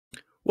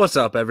What's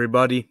up,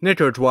 everybody? Nick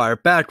Dwyer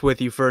back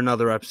with you for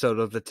another episode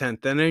of the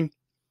 10th inning.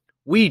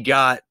 We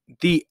got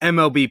the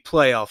MLB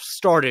playoffs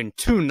starting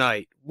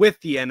tonight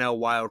with the NL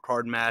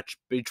Wildcard match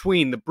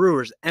between the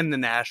Brewers and the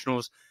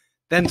Nationals.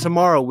 Then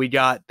tomorrow we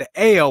got the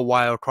AL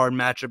Wildcard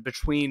matchup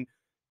between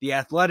the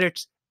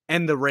Athletics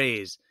and the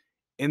Rays.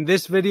 In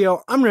this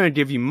video, I'm going to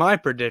give you my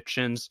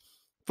predictions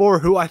for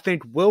who I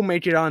think will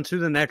make it on to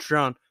the next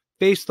round,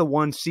 face the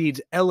 1 seeds,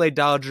 LA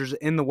Dodgers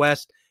in the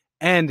West,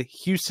 and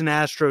Houston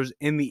Astros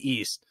in the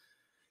East.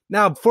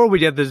 Now, before we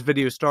get this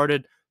video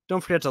started,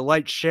 don't forget to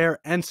like, share,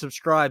 and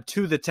subscribe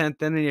to the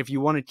 10th inning if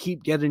you want to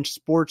keep getting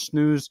sports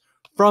news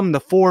from the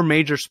 4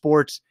 major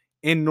sports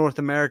in North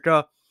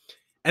America.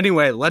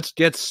 Anyway, let's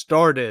get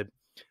started.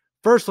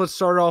 First, let's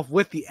start off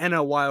with the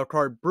NL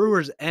wildcard,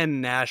 Brewers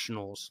and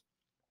Nationals.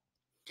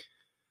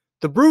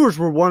 The Brewers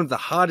were one of the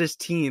hottest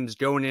teams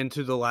going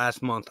into the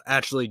last month.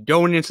 Actually,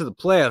 going into the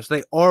playoffs,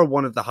 they are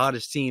one of the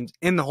hottest teams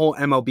in the whole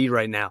MLB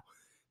right now.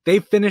 They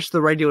finished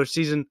the regular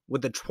season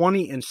with a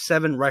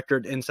 20-7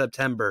 record in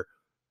September.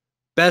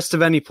 Best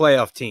of any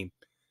playoff team.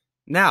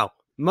 Now,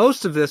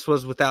 most of this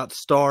was without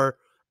star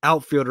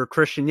outfielder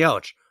Christian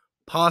Yelich,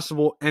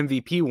 possible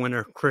MVP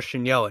winner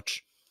Christian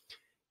Yelich.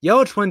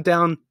 Yelich went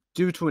down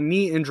due to a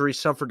knee injury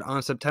suffered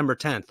on September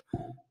 10th.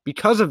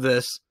 Because of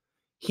this,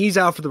 he's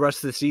out for the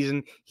rest of the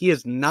season. He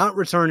is not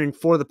returning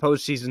for the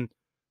postseason,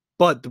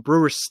 but the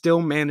Brewers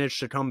still managed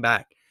to come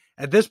back.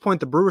 At this point,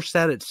 the Brewers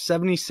sat at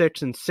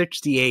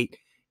 76-68,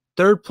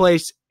 third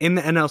place in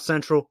the NL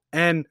Central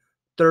and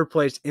third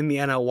place in the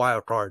NL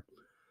Wildcard.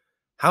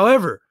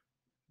 However,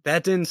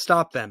 that didn't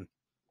stop them.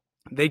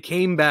 They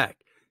came back.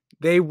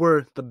 They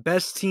were the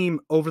best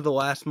team over the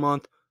last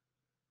month,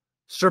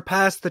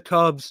 surpassed the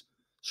Cubs,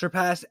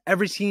 surpassed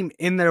every team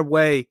in their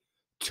way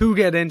to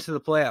get into the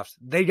playoffs.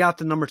 They got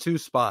the number 2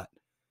 spot.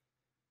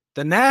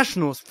 The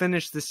Nationals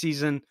finished the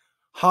season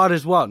hot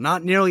as well.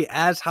 Not nearly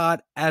as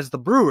hot as the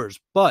Brewers,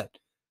 but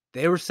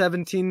they were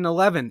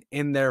 17-11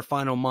 in their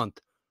final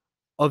month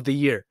of the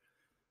year.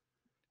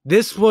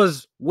 This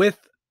was with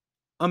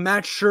a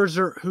Max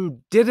Scherzer who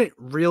didn't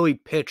really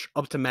pitch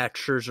up to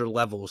Max Scherzer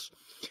levels.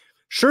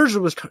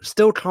 Scherzer was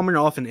still coming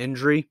off an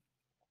injury.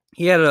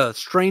 He had a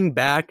strained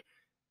back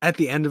at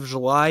the end of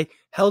July,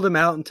 held him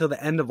out until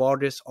the end of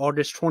August.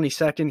 August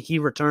 22nd, he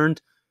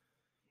returned.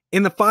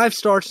 In the 5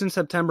 starts in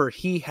September,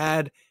 he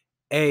had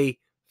a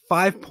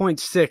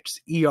 5.6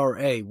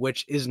 ERA,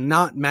 which is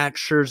not Max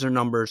Scherzer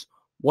numbers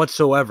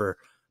whatsoever.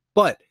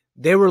 But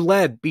they were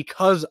led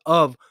because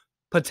of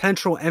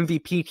potential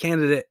MVP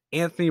candidate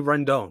Anthony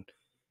Rendon.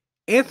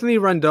 Anthony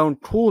Rendon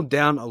cooled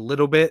down a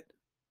little bit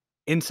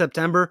in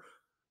September,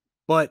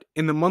 but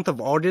in the month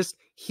of August,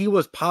 he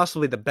was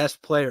possibly the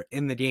best player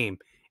in the game.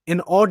 In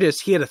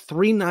August, he had a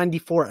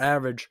 .394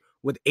 average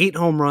with 8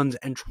 home runs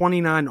and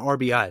 29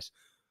 RBIs.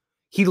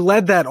 He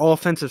led that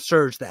offensive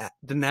surge that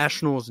the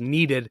Nationals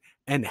needed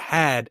and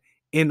had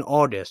in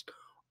August.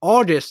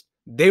 August,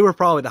 they were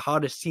probably the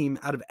hottest team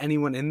out of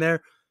anyone in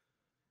there.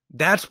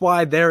 That's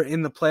why they're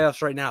in the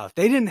playoffs right now. If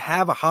they didn't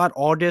have a hot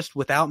August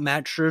without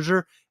Max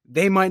Scherzer,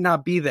 they might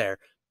not be there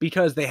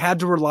because they had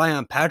to rely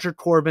on Patrick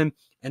Corbin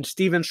and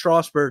Steven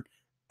Strasburg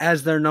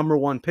as their number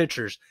 1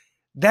 pitchers.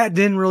 That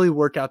didn't really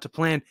work out to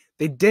plan.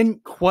 They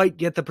didn't quite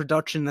get the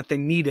production that they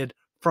needed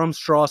from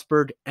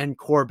Strasburg and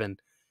Corbin.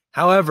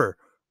 However,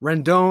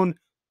 Rendon,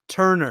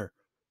 Turner,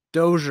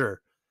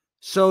 Dozier,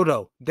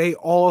 Soto, they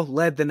all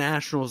led the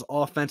Nationals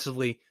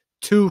offensively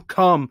to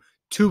come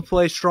to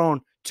play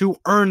strong, to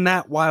earn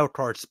that wild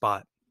card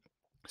spot.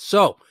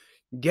 So,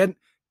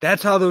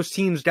 that's how those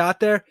teams got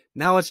there.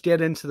 Now let's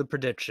get into the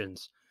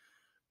predictions.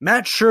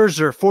 Max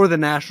Scherzer for the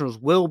Nationals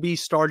will be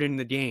starting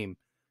the game.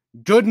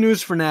 Good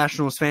news for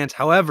Nationals fans,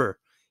 however,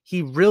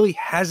 he really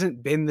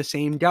hasn't been the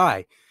same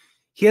guy.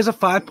 He has a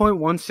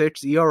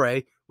 5.16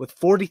 ERA with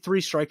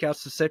 43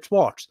 strikeouts to 6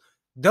 walks.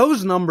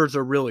 Those numbers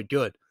are really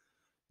good.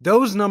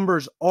 Those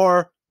numbers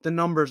are the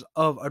numbers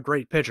of a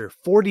great pitcher.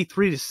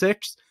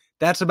 43-6,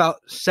 that's about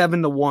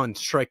 7-1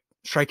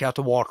 strikeout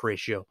to walk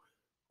ratio.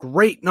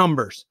 Great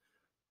numbers.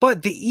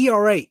 But the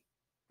ERA,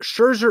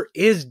 Scherzer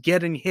is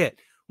getting hit.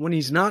 When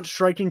he's not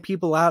striking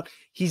people out,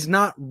 he's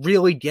not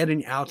really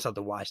getting outs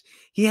otherwise.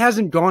 He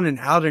hasn't gone an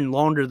out in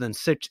longer than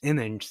 6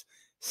 innings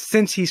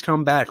since he's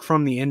come back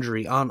from the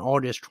injury on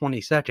August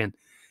 22nd.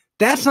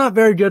 That's not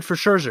very good for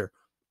Scherzer.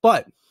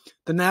 But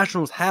the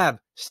Nationals have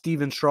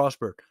Steven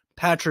Strasburg,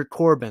 Patrick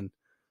Corbin.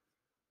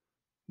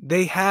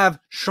 They have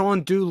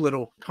Sean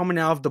Doolittle coming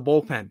out of the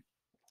bullpen.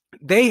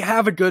 They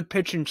have a good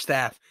pitching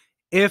staff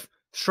if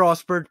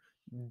Strasburg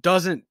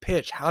doesn't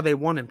pitch how they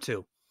want him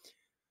to.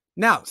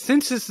 Now,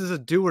 since this is a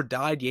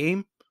do-or-die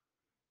game,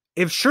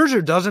 if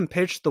Scherzer doesn't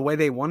pitch the way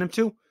they want him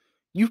to,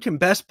 you can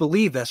best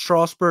believe that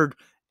Strasburg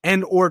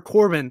and or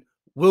Corbin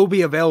will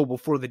be available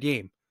for the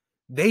game.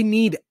 They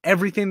need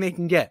everything they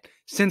can get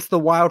since the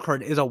wild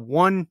card is a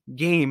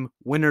 1-game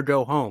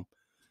winner-go-home.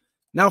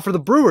 Now, for the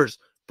Brewers,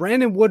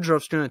 Brandon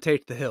Woodruff's going to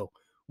take the hill.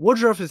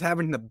 Woodruff is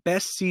having the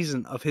best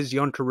season of his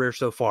young career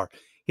so far.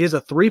 He has a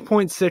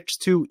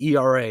 3.62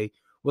 ERA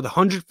with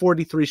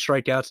 143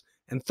 strikeouts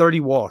and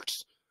 30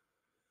 walks.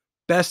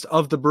 best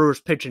of the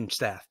Brewers pitching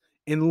staff.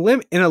 In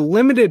a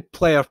limited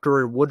playoff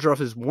career,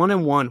 Woodruff is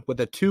 1-1 with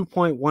a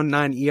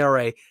 2.19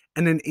 ERA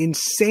and an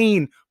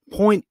insane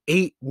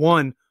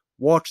 .81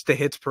 walks to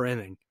hits per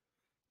inning.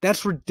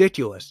 That's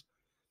ridiculous.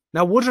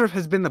 Now, Woodruff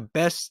has been the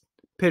best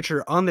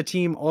pitcher on the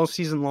team all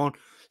season long,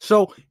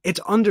 so it's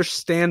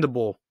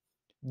understandable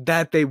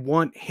that they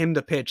want him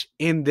to pitch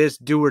in this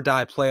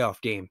do-or-die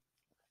playoff game.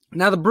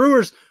 Now, the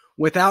Brewers,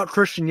 without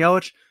Christian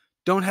Yelich,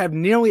 don't have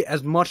nearly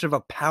as much of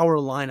a power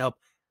lineup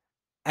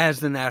as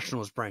the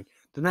Nationals bring.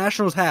 The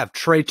Nationals have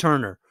Trey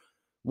Turner,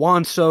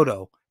 Juan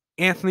Soto,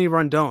 Anthony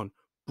Rendon,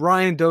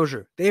 Brian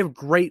Dozier. They have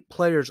great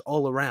players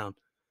all around.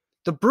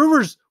 The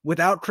Brewers,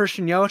 without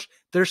Christian Yelich,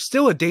 they're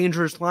still a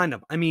dangerous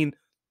lineup. I mean,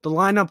 the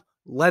lineup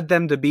led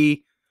them to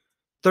be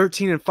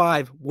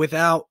 13-5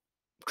 without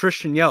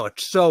Christian Yelich.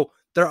 So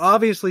they're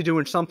obviously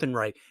doing something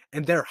right,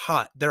 and they're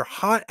hot. They're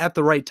hot at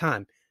the right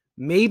time.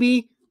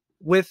 Maybe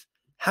with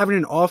having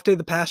an off day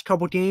the past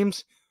couple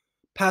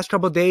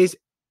days,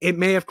 it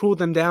may have cooled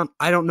them down.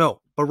 I don't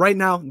know. But right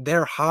now,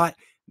 they're hot.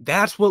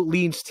 That's what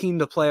leads team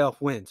to playoff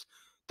wins.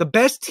 The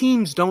best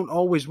teams don't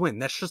always win.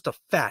 That's just a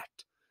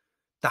fact.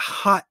 The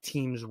hot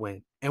teams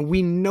win. And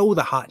we know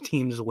the hot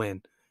teams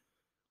win.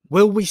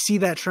 Will we see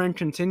that trend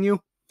continue?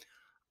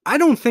 I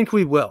don't think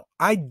we will.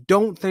 I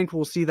don't think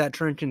we'll see that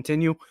trend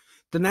continue.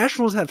 The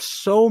Nationals have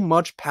so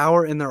much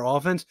power in their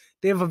offense.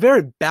 They have a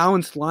very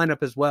balanced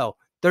lineup as well.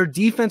 Their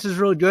defense is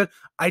really good.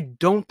 I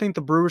don't think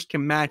the Brewers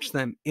can match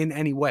them in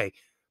any way.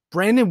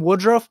 Brandon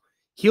Woodruff,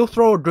 he'll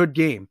throw a good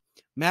game.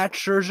 Max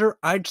Scherzer,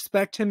 I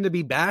expect him to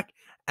be back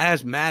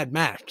as Mad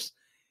Max.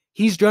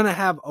 He's going to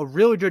have a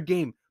really good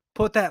game.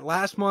 Put that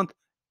last month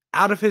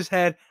out of his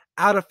head,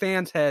 out of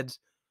fans' heads.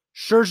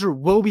 Scherzer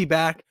will be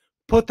back.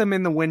 Put them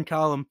in the win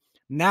column.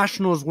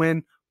 Nationals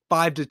win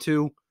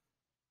 5-2.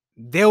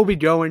 They'll be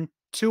going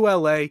to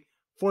LA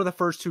for the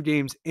first two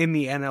games in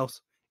the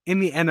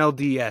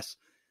NLDS.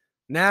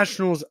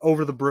 Nationals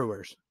over the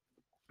Brewers.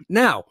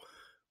 Now,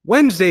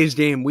 Wednesday's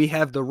game, we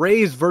have the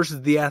Rays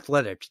versus the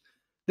Athletics.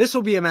 This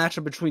will be a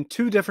matchup between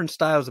two different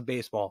styles of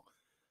baseball.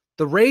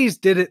 The Rays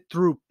did it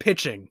through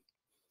pitching,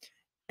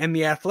 and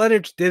the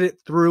Athletics did it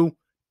through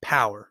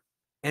power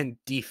and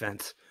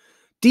defense.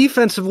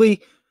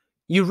 Defensively,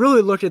 you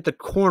really look at the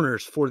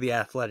corners for the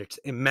Athletics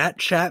in Matt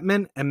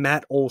Chapman and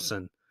Matt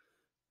Olson.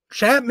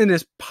 Chapman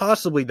is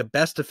possibly the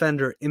best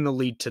defender in the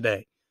league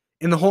today,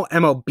 in the whole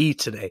MLB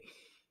today.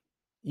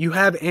 You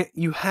have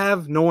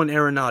Nolan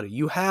Arenado.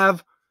 You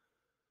have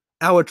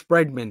Alex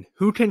Bregman,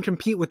 who can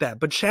compete with that.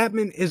 But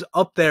Chapman is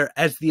up there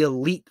as the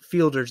elite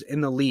fielders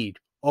in the league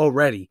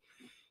already.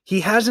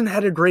 He hasn't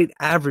had a great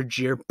average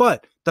year,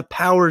 but the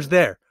power's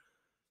there.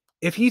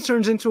 If he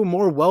turns into a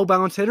more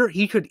well-balanced hitter,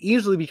 he could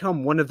easily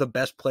become one of the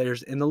best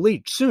players in the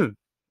league soon.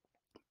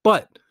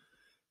 But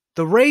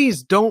the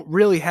Rays don't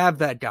really have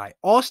that guy.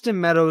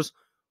 Austin Meadows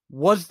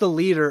was the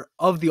leader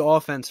of the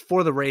offense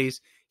for the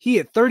Rays. He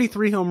hit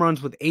 33 home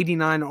runs with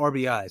 89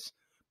 RBIs.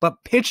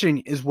 But pitching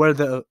is where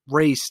the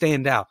Rays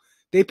stand out.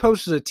 They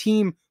posted a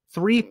team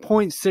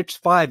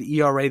 3.65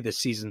 ERA this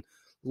season,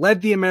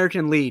 led the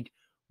American League,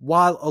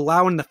 while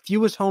allowing the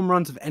fewest home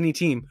runs of any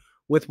team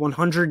with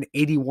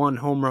 181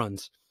 home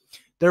runs.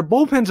 Their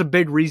bullpen's a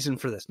big reason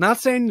for this. Not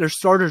saying their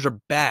starters are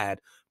bad,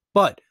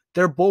 but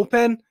their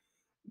bullpen,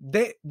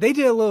 they did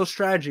a little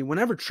strategy.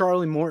 Whenever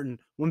Charlie Morton,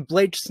 when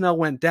Blake Snell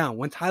went down,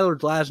 when Tyler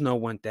Glasnow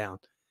went down,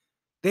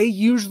 they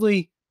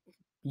usually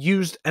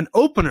used an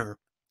opener,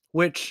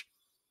 which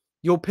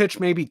you'll pitch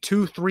maybe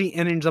 2-3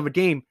 innings of a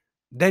game,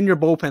 then your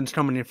bullpen's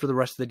coming in for the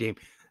rest of the game.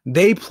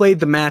 They played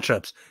the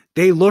matchups.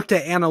 They looked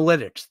at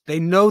analytics. They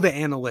know the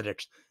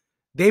analytics.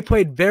 They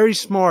played very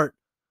smart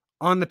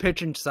on the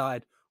pitching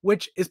side,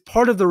 which is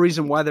part of the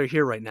reason why they're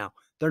here right now.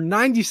 They're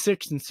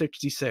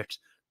 96-66.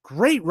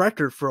 Great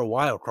record for a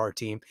wild card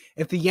team.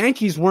 If the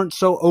Yankees weren't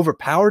so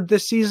overpowered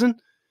this season,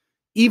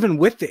 even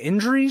with the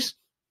injuries,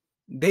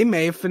 they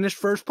may have finished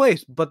first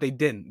place, but they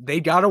didn't. They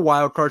got a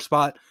wild card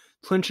spot,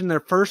 clinching their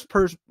first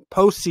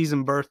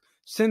postseason berth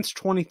since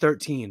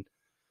 2013.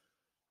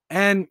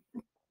 And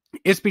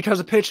it's because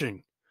of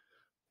pitching.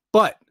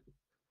 But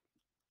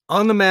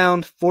on the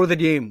mound for the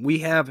game, we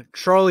have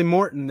Charlie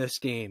Morton this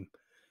game,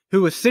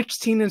 who was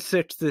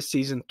 16-6 this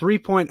season,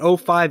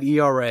 3.05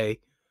 ERA,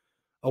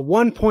 a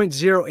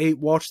 1.08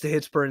 walks to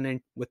hits per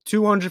inning with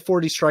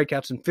 240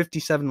 strikeouts and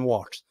 57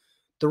 walks.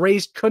 The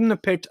Rays couldn't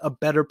have picked a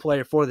better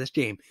player for this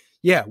game.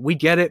 Yeah, we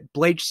get it.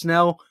 Blake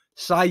Snell,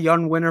 Cy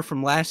Young winner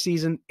from last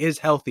season, is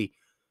healthy.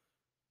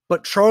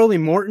 But Charlie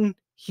Morton,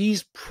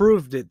 he's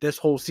proved it this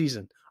whole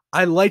season.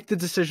 I like the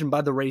decision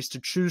by the Rays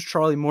to choose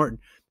Charlie Morton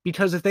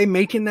because if they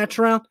make it next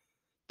round,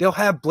 they'll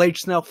have Blake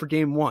Snell for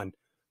game one,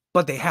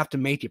 but they have to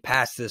make it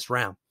past this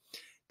round.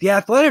 The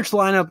Athletics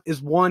lineup is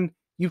one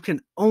you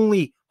can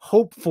only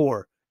hope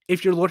for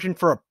if you're looking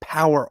for a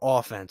power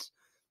offense.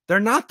 They're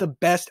not the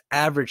best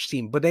average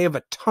team, but they have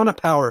a ton of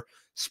power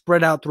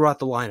spread out throughout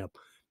the lineup.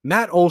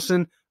 Matt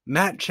Olson,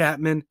 Matt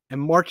Chapman,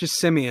 and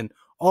Marcus Semien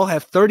all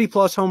have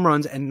 30-plus home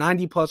runs and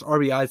 90-plus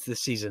RBIs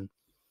this season.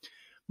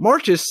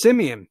 Marcus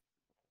Semien,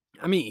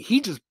 I mean,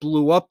 he just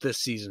blew up this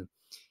season.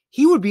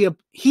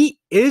 He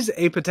is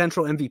a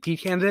potential MVP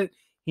candidate.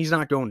 He's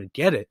not going to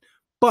get it.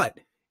 But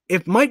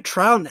if Mike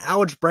Trout and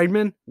Alex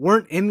Bregman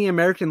weren't in the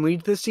American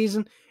League this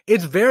season,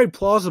 it's very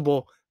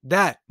plausible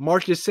that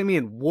Marcus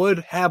Semien would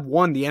have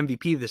won the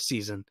MVP this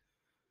season.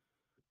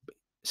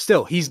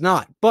 Still, he's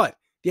not. But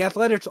the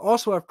Athletics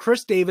also have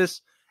Chris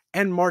Davis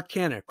and Mark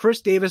Canha.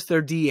 Chris Davis,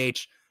 their DH.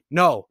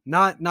 No,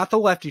 not the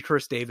lefty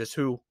Chris Davis,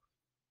 who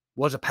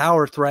was a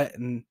power threat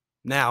and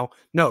now.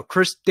 No,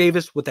 Chris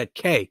Davis with that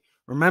K.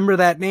 Remember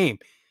that name.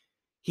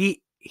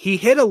 He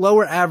hit a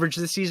lower average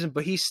this season,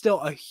 but he's still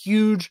a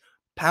huge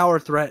power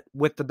threat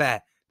with the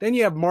bat. Then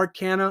you have Mark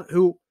Canha,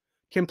 who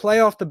can play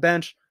off the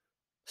bench,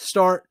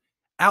 start,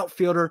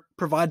 outfielder,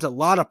 provides a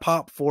lot of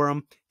pop for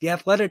him. The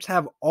Athletics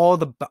have all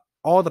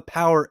the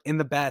power in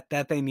the bat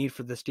that they need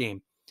for this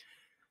game.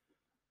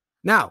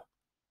 Now,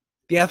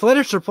 the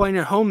Athletics are playing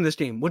at home this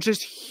game, which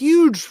is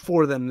huge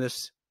for them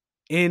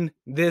in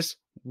this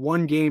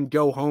one-game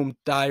go-home,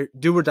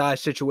 do-or-die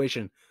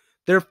situation.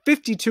 They're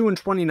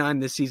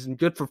 52-29 this season,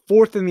 good for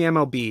 4th in the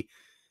MLB.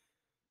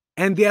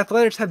 And the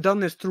Athletics have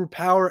done this through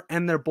power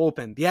and their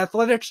bullpen. The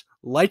Athletics,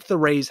 like the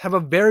Rays, have a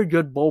very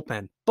good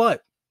bullpen,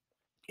 but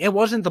it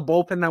wasn't the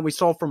bullpen that we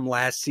saw from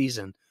last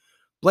season.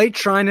 Blake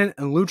Treinen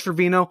and Lou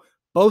Trevino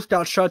both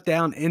got shut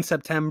down in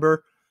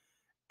September,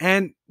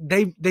 and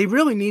they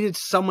really needed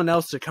someone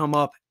else to come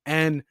up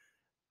and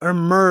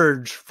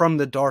emerge from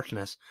the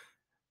darkness.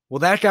 Well,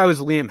 that guy was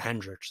Liam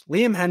Hendriks.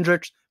 Liam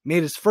Hendriks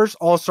made his first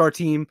All-Star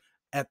team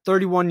at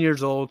 31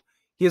 years old.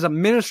 He has a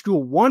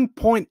minuscule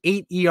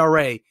 1.8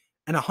 ERA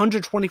and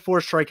 124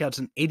 strikeouts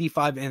in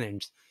 85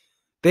 innings.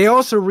 They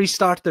also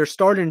restocked their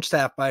starting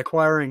staff by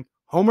acquiring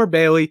Homer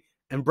Bailey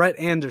and Brett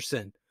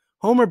Anderson.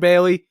 Homer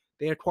Bailey,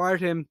 they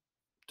acquired him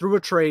through a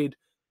trade,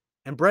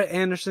 and Brett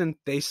Anderson,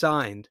 they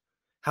signed.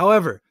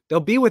 However, they'll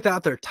be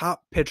without their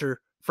top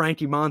pitcher,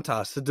 Frankie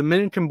Montas, the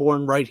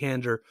Dominican-born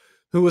right-hander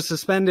who was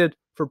suspended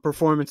for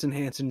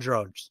performance-enhancing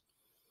drugs.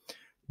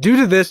 Due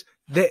to this,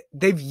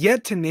 they've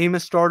yet to name a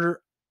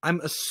starter.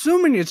 I'm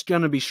assuming it's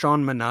going to be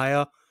Sean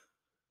Manaea,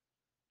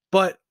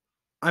 but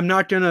I'm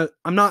not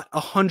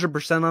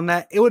 100% on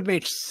that. It would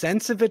make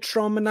sense if it's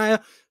Sean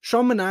Manaea.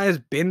 Sean Manaea has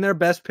been their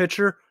best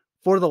pitcher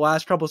for the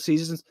last couple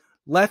seasons.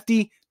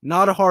 Lefty,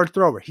 not a hard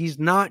thrower. He's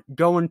not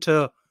going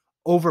to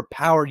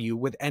overpower you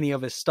with any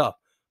of his stuff,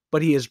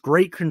 but he has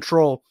great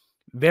control,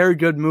 very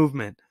good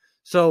movement.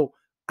 So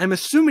I'm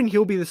assuming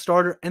he'll be the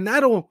starter, and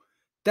that'll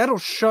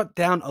shut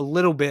down a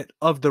little bit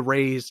of the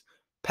Rays'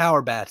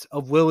 power bats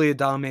of Willy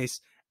Adames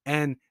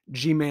and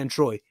Ji-Man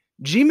Choi.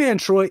 Ji-Man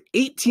Choi,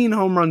 18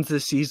 home runs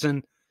this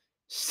season,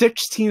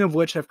 16 of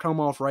which have come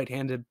off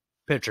right-handed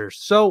pitchers.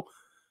 So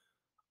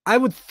I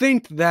would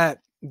think that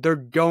they're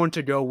going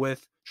to go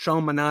with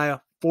Sean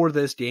Manaea for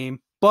this game,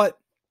 but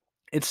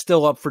it's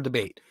still up for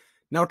debate.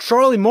 Now,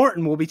 Charlie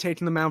Morton will be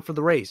taking the mound for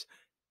the Rays.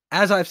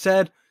 As I've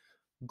said,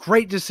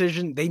 great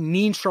decision. They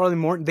need Charlie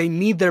Morton. They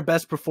need their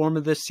best performer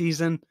this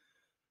season.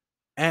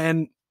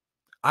 And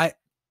I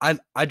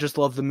just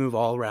love the move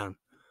all around.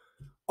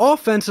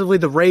 Offensively,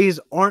 the Rays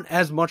aren't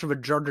as much of a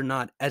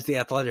juggernaut as the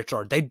Athletics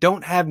are. They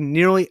don't have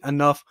nearly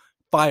enough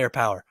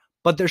firepower,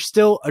 but they're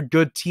still a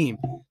good team.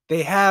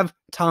 They have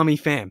Tommy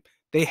Pham.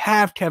 They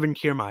have Kevin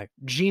Kiermaier,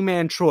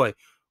 Ji-Man Choi,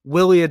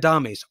 Willy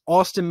Adames,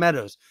 Austin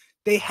Meadows.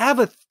 They have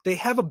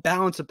a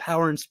balance of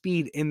power and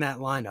speed in that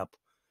lineup,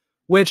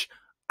 which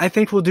I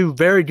think will do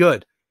very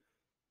good.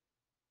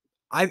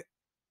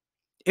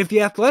 If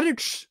the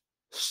Athletics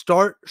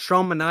start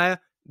Sean Manaea,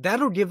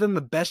 that'll give them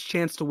the best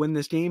chance to win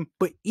this game.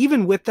 But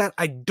even with that,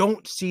 I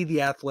don't see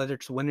the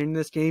Athletics winning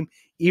this game,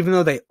 even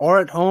though they are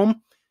at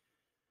home.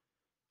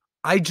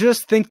 I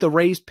just think the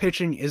Rays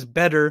pitching is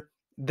better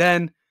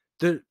than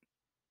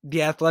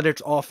the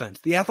Athletics offense.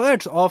 The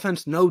Athletics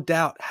offense, no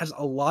doubt, has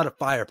a lot of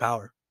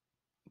firepower.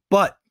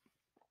 But,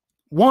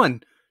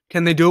 one,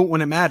 can they do it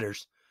when it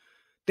matters?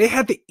 They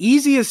had the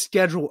easiest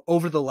schedule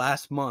over the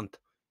last month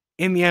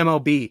in the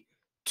MLB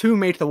to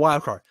make the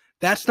wild card.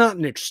 That's not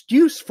an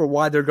excuse for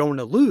why they're going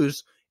to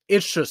lose.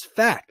 It's just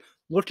fact.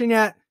 Looking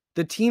at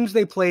the teams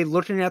they played,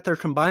 looking at their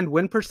combined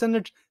win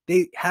percentage,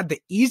 they had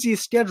the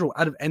easiest schedule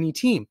out of any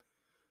team.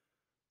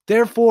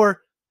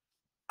 Therefore,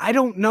 I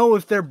don't know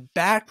if they're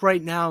back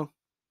right now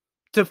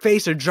to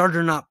face a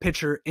juggernaut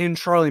pitcher in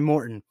Charlie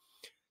Morton.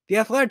 The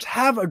Athletics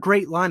have a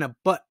great lineup,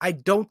 but I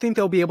don't think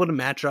they'll be able to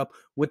match up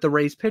with the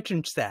Rays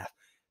pitching staff.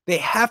 They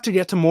have to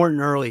get to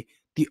Morton early.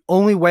 The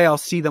only way I'll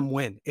see them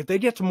win. If they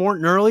get to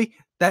Morton early,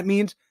 that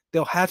means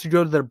they'll have to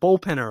go to their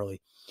bullpen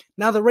early.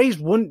 Now, the Rays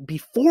wouldn't be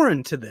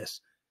foreign to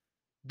this.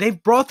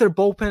 They've brought their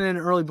bullpen in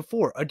early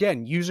before,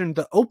 again, using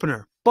the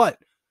opener. But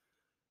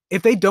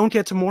if they don't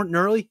get to Morton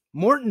early,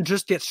 Morton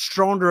just gets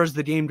stronger as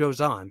the game goes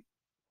on.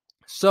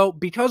 So,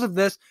 because of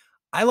this,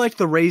 I like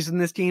the Rays in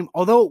this game,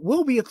 although it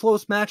will be a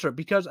close matchup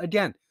because,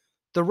 again,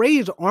 the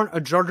Rays aren't a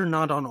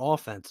juggernaut on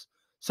offense.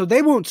 So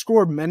they won't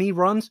score many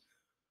runs,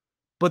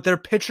 but their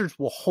pitchers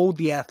will hold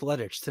the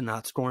Athletics to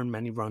not scoring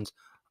many runs.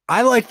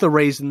 I like the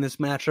Rays in this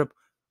matchup.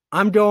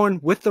 I'm going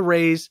with the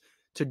Rays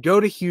to go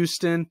to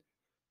Houston,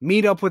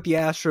 meet up with the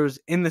Astros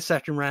in the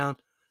second round.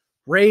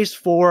 Rays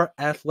 4,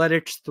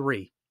 Athletics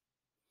 3.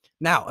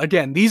 Now,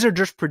 again, these are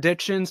just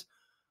predictions.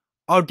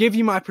 I'll give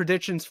you my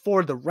predictions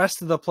for the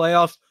rest of the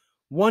playoffs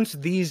once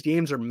these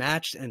games are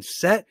matched and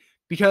set,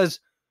 because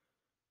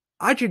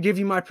I could give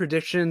you my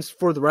predictions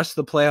for the rest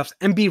of the playoffs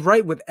and be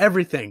right with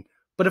everything.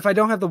 But if I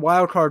don't have the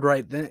wild card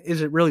right, then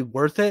is it really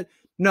worth it?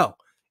 No.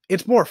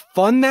 It's more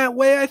fun that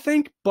way, I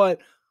think, but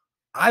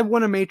I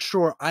want to make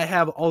sure I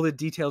have all the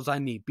details I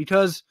need,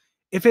 because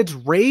if it's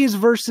Rays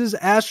versus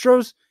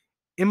Astros,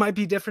 it might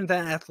be different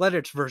than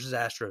Athletics versus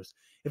Astros.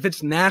 If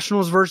it's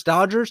Nationals versus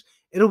Dodgers,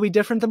 it'll be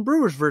different than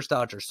Brewers versus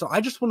Dodgers. So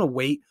I just want to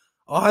wait.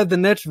 I'll have the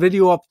next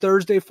video up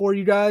Thursday for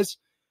you guys.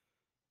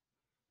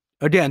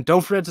 Again,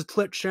 don't forget to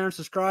click, share, and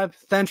subscribe.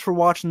 Thanks for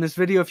watching this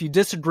video. If you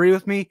disagree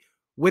with me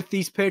with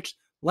these picks,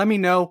 let me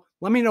know.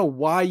 Let me know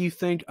why you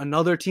think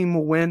another team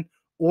will win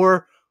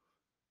or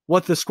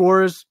what the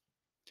score is.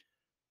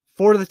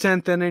 For the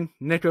 10th inning,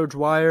 Nick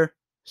O'Dwyer.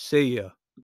 See ya.